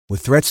With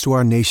threats to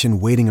our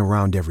nation waiting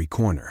around every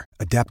corner,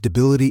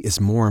 adaptability is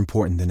more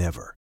important than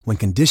ever. When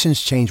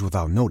conditions change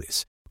without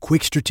notice,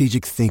 quick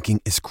strategic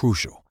thinking is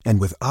crucial.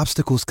 And with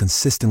obstacles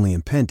consistently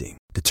impending,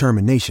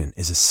 determination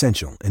is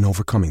essential in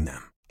overcoming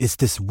them. It's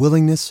this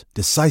willingness,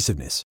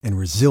 decisiveness, and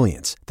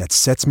resilience that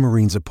sets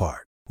Marines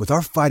apart. With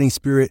our fighting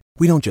spirit,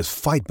 we don't just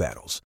fight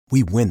battles,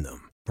 we win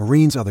them.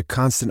 Marines are the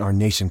constant our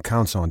nation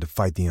counts on to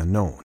fight the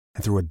unknown.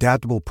 And through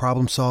adaptable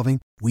problem solving,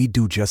 we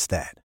do just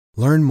that.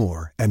 Learn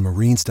more at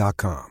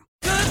marines.com.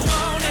 Good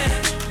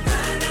morning.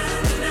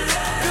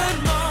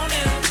 Good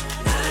morning.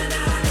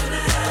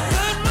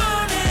 Good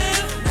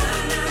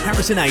morning.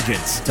 Harrison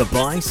Agents. To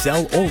buy,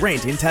 sell or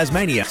rent in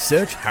Tasmania,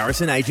 search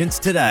Harrison Agents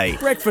today.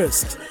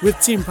 Breakfast with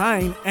Tim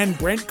Payne and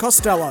Brent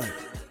Costello.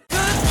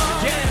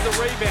 Getting the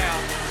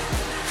rebound.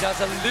 Does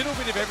a little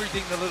bit of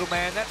everything, the little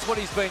man. That's what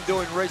he's been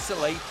doing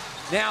recently.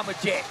 Now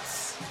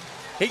Majets.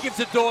 He gives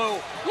it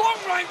Doyle. Long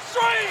range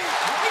three.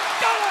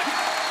 He's done it.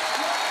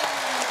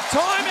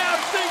 Timeout,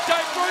 CJ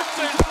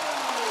Brewston.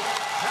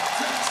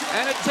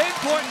 And a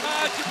 10-point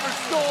margin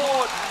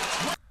restored.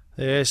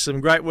 Yeah,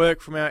 some great work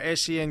from our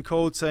SEN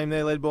call team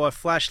there, led by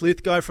Flash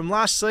Lithgow from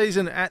last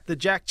season at the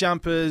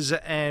JackJumpers.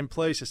 And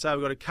pleased to say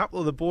we've got a couple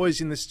of the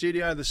boys in the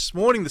studio this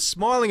morning, the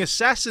Smiling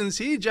Assassins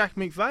here. Jack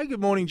McVeigh. Good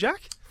morning,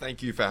 Jack.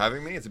 Thank you for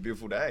having me. It's a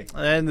beautiful day.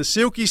 And the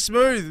silky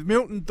smooth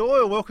Milton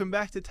Doyle. Welcome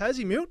back to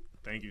Tassie, Milt.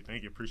 Thank you.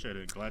 Appreciate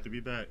it. Glad to be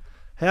back.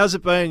 How's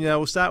it been?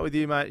 We'll start with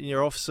you, mate, in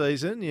your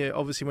off-season. You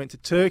obviously went to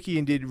Turkey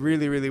and did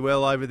really, really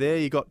well over there.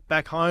 You got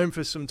back home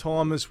for some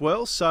time as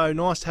well, so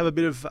nice to have a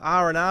bit of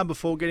R&R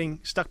before getting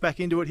stuck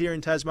back into it here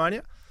in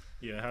Tasmania.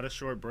 Yeah, I had a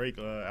short break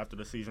after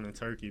the season in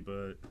Turkey,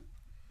 but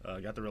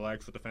got to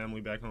relax with the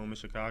family back home in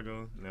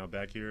Chicago. Now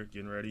back here,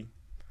 getting ready.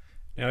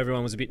 Now,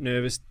 everyone was a bit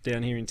nervous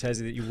down here in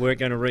Tassie that you weren't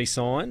going to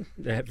re-sign.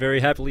 Very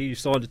happily, you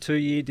signed a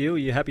 2-year deal. Are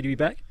you happy to be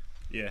back?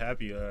 Yeah,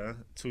 happy.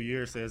 2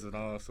 years says it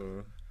all,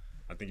 so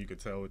I think you could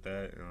tell with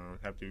that.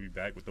 Happy to be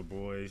back with the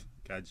boys.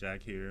 Got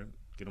Jack here.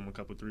 Get him a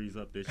couple threes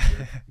up this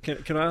year.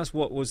 Can I ask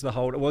what was the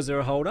hold? Was there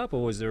a hold up,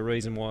 or was there a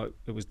reason why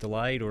it was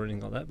delayed or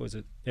anything like that? Was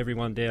it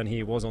everyone down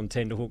here was on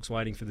tenterhooks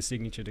waiting for the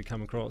signature to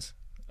come across?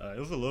 It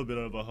was a little bit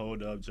of a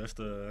hold up just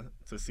to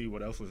see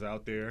what else was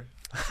out there.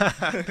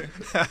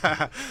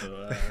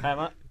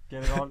 Hammer,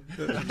 get it on.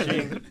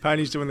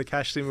 Pony's doing the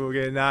cash symbol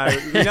again. No,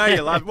 you know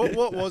you love it.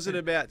 What was it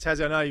about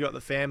Tassie? I know you got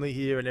the family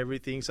here and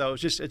everything, so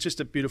it's just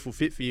a beautiful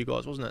fit for you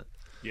guys, wasn't it?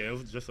 Yeah, it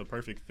was just a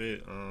perfect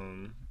fit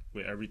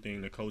with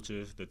everything, the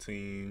coaches, the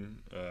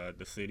team,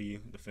 the city,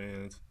 the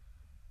fans,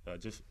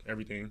 just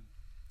everything.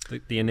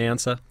 The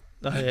announcer.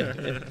 Oh,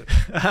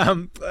 yeah.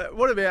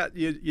 What about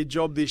your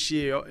job this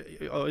year?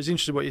 I was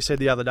interested in what you said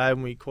the other day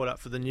when we caught up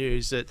for the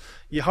news, that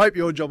you hope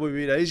your job will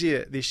be a bit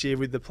easier this year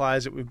with the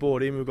players that we've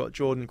brought in. We've got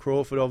Jordan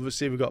Crawford,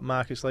 obviously. We've got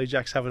Marcus Lee.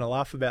 Jack's having a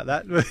laugh about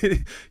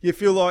that. You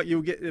feel like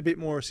you'll get a bit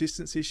more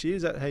assistance this year?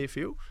 Is that how you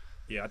feel?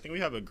 Yeah, I think we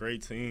have a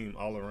great team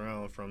all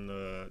around, from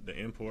the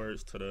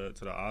imports to the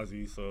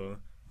Aussies. So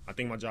I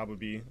think my job would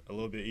be a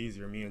little bit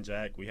easier. Me and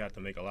Jack, we had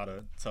to make a lot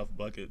of tough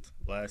buckets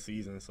last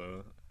season.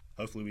 So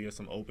hopefully we get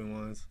some open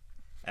ones.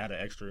 Add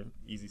an extra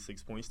easy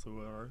 6 points to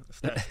our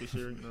stats this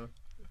year.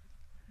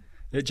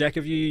 Jack,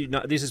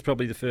 this is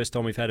probably the first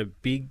time we've had a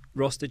big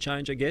roster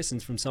change, I guess,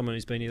 and from someone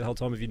who's been here the whole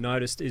time, have you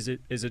noticed, is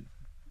it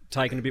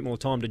taken a bit more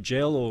time to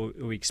gel, or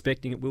are we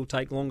expecting it will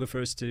take longer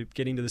for us to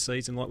get into the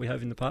season like we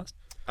have in the past?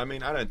 I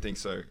mean, I don't think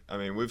so. I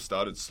mean, we've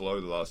started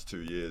slow the last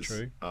 2 years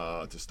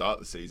to start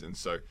the season,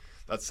 so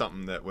that's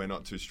something that we're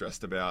not too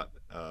stressed about.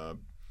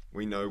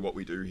 We know what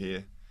we do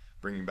here.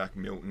 Bringing back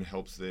Milton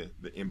helps the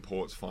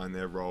imports find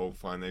their role,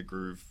 find their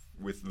groove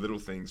with little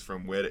things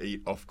from where to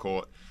eat off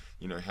court,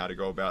 how to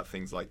go about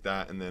things like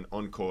that. And then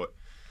on court,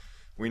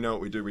 we know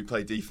what we do. We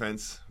play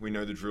defense. We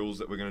know the drills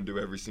that we're going to do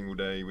every single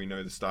day. We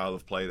know the style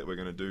of play that we're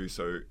going to do.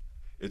 So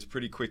it's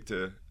pretty quick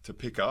to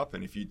pick up.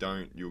 And if you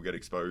don't, you'll get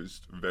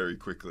exposed very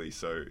quickly.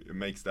 So it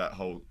makes that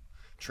whole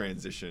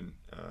transition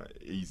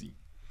easy.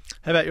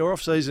 How about your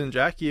off-season,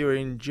 Jack? You were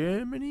in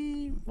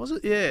Germany, was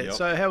it? Yeah. Yep.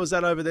 So how was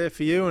that over there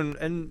for you?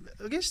 And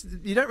I guess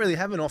you don't really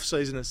have an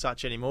off-season as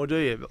such anymore, do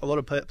you? A lot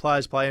of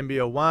players play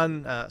NBL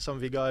 1. Some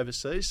of you go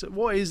overseas. So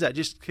what is that?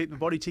 Just keep the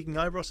body ticking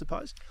over, I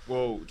suppose?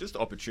 Well, just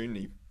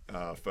opportunity,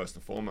 first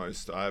and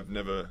foremost. I've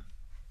never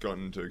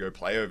gotten to go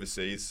play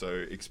overseas,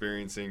 so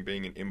experiencing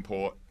being an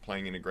import,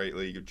 playing in a great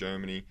league of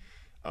Germany,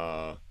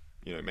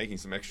 making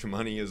some extra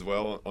money as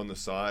well on the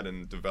side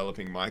and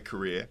developing my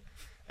career.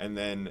 And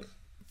then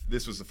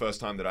this was the first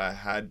time that I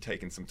had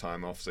taken some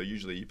time off. So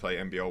usually you play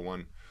NBL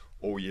 1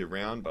 all year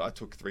round, but I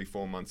took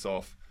 3-4 months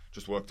off,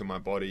 just worked on my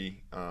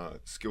body,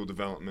 skill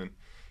development,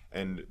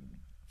 and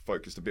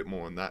focused a bit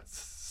more on that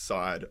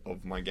side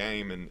of my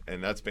game,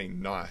 and that's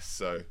been nice.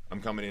 So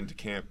I'm coming into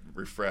camp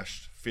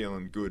refreshed,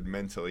 feeling good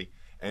mentally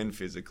and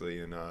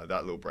physically, and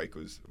that little break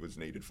was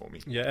needed for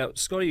me. Yeah,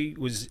 Scotty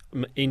was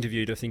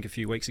interviewed, I think, a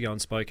few weeks ago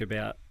and spoke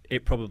about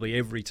probably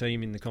every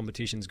team in the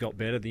competition's got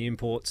better. The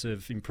imports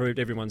have improved.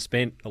 Everyone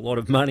spent a lot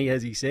of money,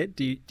 as he said.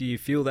 Do you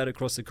feel that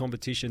across the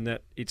competition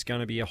that it's going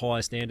to be a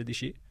higher standard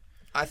this year?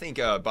 I think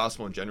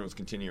basketball in general is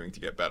continuing to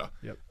get better.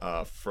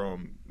 Yep.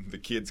 From the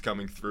kids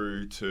coming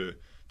through to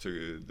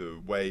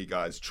the way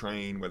guys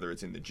train, whether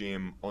it's in the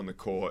gym, on the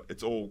court,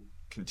 it's all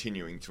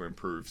continuing to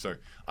improve. So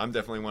I'm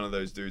definitely one of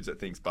those dudes that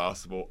thinks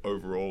basketball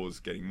overall is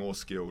getting more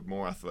skilled,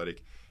 more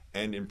athletic,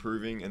 and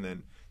improving. And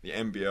then the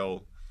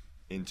NBL,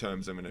 in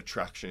terms of an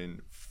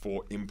attraction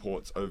for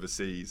imports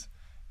overseas,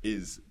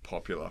 is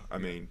popular. I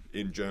mean,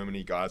 in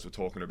Germany, guys were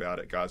talking about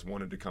it. Guys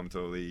wanted to come to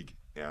the league.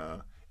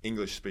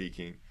 English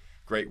speaking,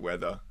 great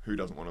weather. Who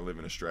doesn't want to live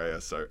in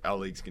Australia? So our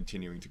league's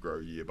continuing to grow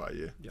year by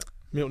year. Yep.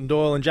 Milton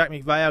Doyle and Jack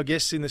McVeigh, our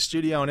guests in the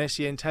studio on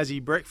SEN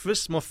Tassie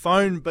Breakfast. My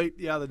phone beeped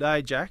the other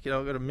day, Jack, and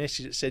I got a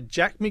message that said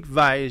Jack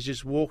McVeigh has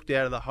just walked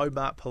out of the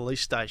Hobart police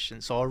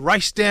station. So I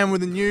raced down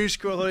with the news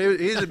because I thought,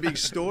 here's a big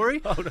story.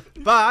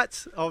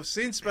 But I've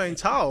since been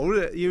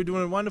told you were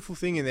doing a wonderful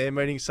thing in there,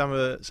 meeting some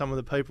of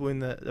the people in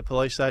the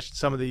police station,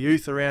 some of the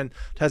youth around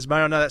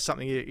Tasmania. I know that's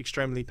something you're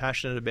extremely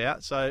passionate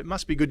about, so it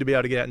must be good to be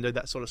able to get out and do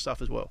that sort of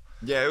stuff as well.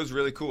 Yeah, it was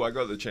really cool. I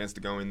got the chance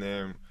to go in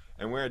there.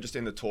 And we're just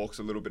in the talks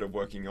a little bit of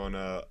working on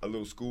a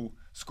little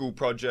school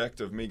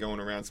project of me going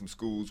around some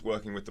schools,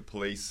 working with the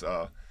police,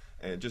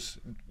 and just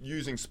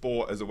using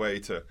sport as a way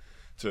to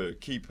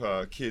keep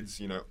kids,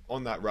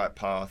 on that right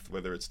path,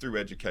 whether it's through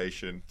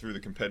education, through the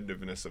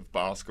competitiveness of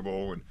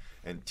basketball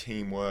and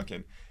teamwork.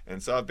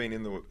 And so I've been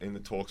in the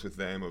talks with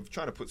them of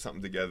trying to put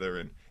something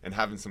together and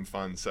having some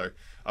fun. So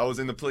I was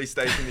in the police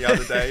station the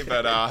other day,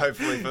 but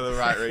hopefully for the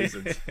right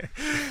reasons.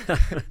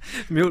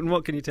 Milton,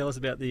 what can you tell us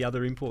about the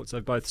other imports?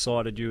 They've both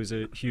cited you as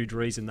a huge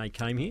reason they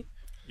came here.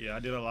 Yeah, I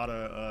did a lot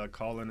of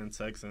calling and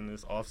texting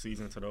this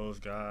off-season to those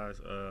guys.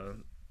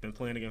 Been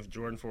playing against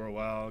Jordan for a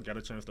while. Got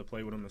a chance to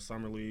play with him in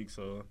Summer League.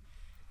 So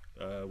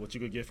what you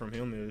could get from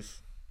him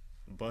is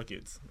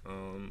buckets.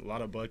 A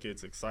lot of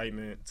buckets,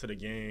 excitement to the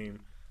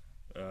game,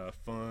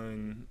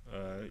 fun.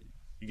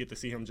 You get to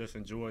see him just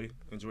enjoy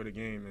the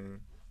game and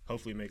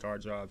hopefully make our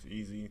jobs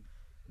easy.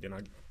 Then I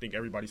think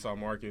everybody saw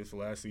Marcus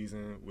last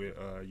season with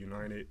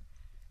United.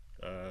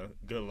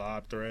 Good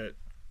lob threat,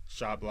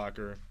 shot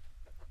blocker.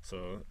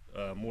 So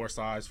more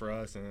size for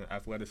us and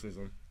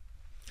athleticism.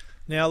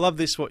 Now, I love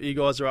this, what you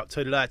guys are up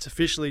to today. It's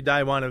officially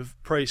day one of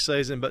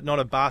pre-season, but not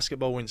a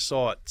basketball in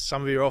sight.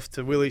 Some of you are off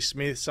to Willie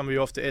Smith, some of you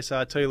are off to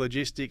SRT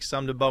Logistics,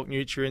 some to Bulk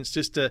Nutrients,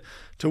 just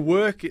to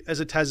work as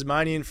a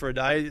Tasmanian for a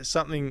day. It's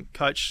something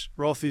Coach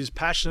Roth is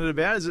passionate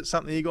about. Is it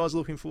something you guys are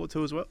looking forward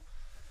to as well?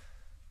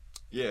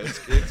 Yeah, it's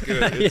good.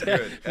 It's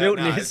good.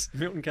 Milton is.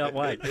 Milton can't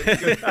wait.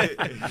 Milton's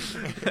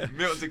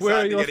Where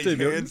are excited you to off get to, his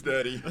Milton? hands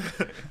dirty.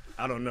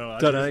 I don't know.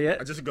 Don't know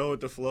yet? I just go with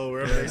the flow.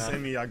 Wherever they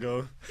send me, I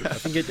go. I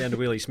can get down to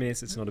Willie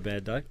Smith's. It's not a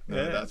bad day.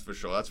 No, that's for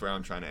sure. That's where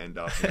I'm trying to end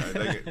up.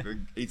 They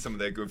eat some of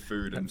their good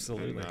food and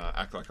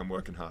act like I'm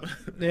working hard.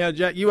 Now,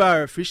 Jack, you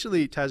are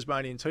officially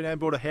Tasmanian too now.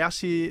 Bought a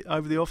house here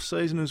over the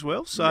off-season as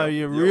well. So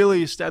you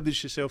really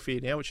established yourself here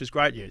now, which is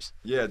great news.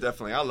 Yeah,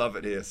 definitely. I love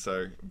it here.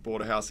 So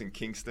bought a house in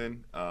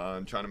Kingston.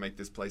 I'm trying to make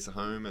this place a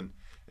home. And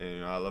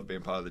I love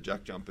being part of the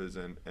JackJumpers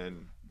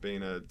and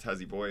being a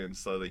Tassie boy and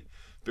slowly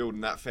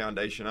building that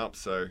foundation up.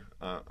 So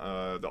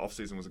the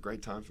off-season was a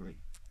great time for me.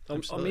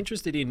 I'm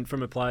interested in,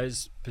 from a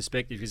player's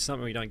perspective, is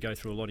something we don't go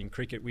through a lot in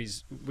cricket,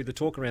 with the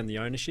talk around the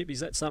ownership. Is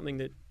that something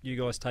that you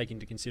guys take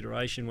into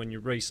consideration when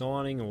you're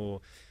re-signing,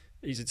 or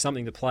is it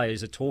something the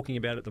players are talking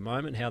about at the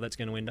moment, how that's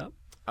going to end up?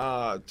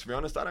 To be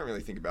honest, I don't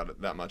really think about it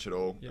that much at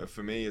all. Yep.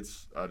 For me,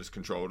 it's I just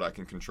control what I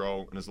can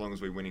control, and as long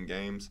as we're winning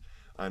games,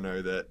 I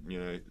know that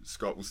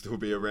Scott will still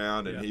be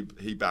around, and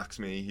he backs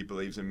me, he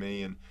believes in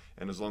me,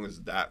 and as long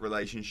as that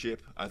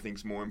relationship I think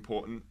is more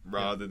important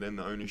rather than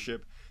the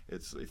ownership.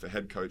 It's if a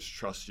head coach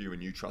trusts you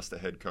and you trust the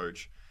head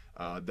coach,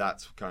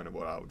 that's kind of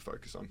what I would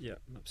focus on. Yeah,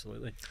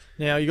 absolutely.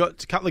 Now, you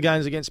got a couple of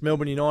games against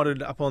Melbourne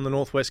United up on the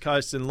northwest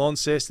coast in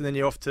Launceston, and then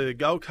you're off to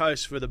Gold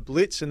Coast for the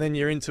Blitz, and then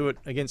you're into it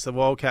against the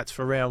Wildcats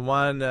for round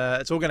one.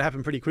 It's all going to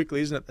happen pretty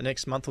quickly, isn't it, the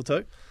next month or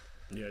two?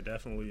 Yeah,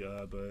 definitely.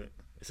 But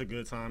it's a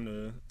good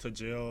time to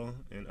gel,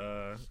 and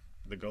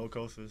the Gold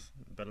Coast is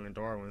better than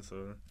Darwin,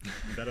 so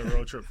better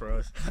road trip for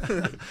us.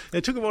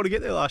 It took a while to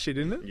get there last year,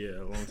 didn't it?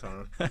 Yeah, a long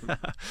time.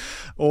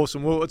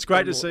 Awesome. Well, it's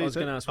great to see. I was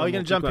going to ask, are you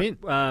going to jump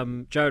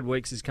in? Jared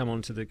Weeks has come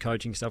on to the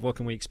coaching stuff. What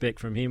can we expect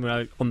from him?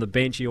 On the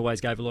bench, he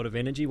always gave a lot of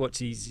energy.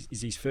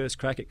 Is his first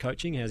crack at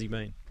coaching? How's he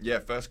been? Yeah,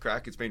 first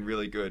crack. It's been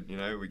really good.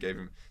 We gave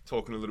him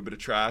talking a little bit of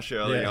trash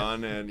early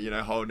on, and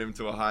holding him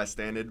to a high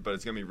standard. But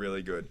it's going to be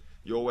really good.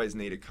 You always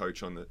need a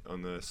coach on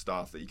the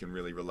staff that you can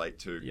really relate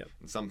to. Yep.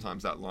 And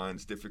sometimes that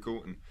line's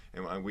difficult,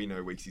 and we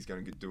know Weeksy's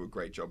going to do a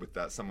great job with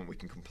that. Someone we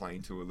can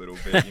complain to a little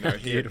bit,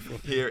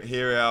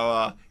 hear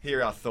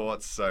our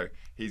thoughts. So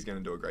he's going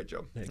to do a great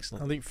job.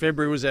 Excellent. I think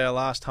February was our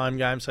last home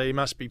game, so you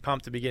must be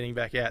pumped to be getting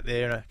back out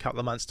there in a couple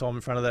of months' time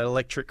in front of that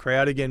electric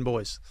crowd again,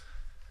 boys.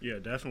 Yeah,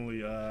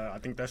 definitely. I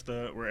think that's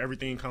where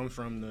everything comes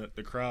from,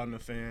 the crowd and the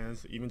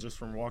fans. Even just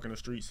from walking the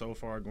street so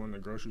far, going to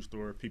the grocery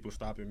store, people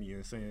stopping me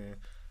and saying,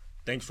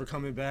 thanks for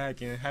coming back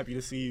and happy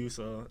to see you.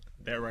 So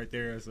that right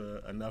there is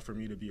enough for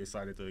me to be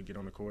excited to get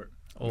on the court.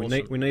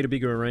 Awesome. We need a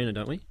bigger arena,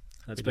 don't we?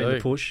 That's been the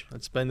push.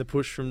 That's been the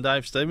push from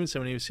Dave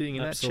Stevenson when he was sitting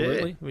in that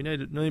Absolutely. chair. We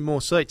need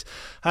more seats.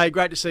 Hey,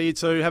 great to see you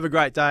too. Have a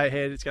great day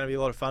ahead. It's going to be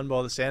a lot of fun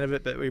by the sound of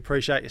it, but we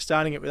appreciate you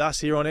starting it with us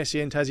here on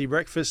SEN Tassie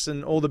Breakfast,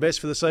 and all the best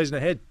for the season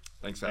ahead.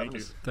 Thanks for having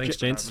us. Thanks,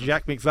 gents.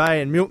 Jack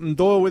McVeigh and Milton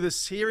Doyle with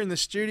us here in the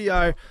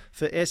studio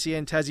for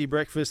SEN Tassie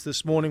Breakfast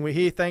this morning. We're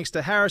here thanks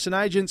to Harrison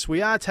Agents.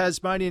 We are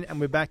Tasmanian, and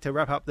we're back to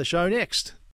wrap up the show next.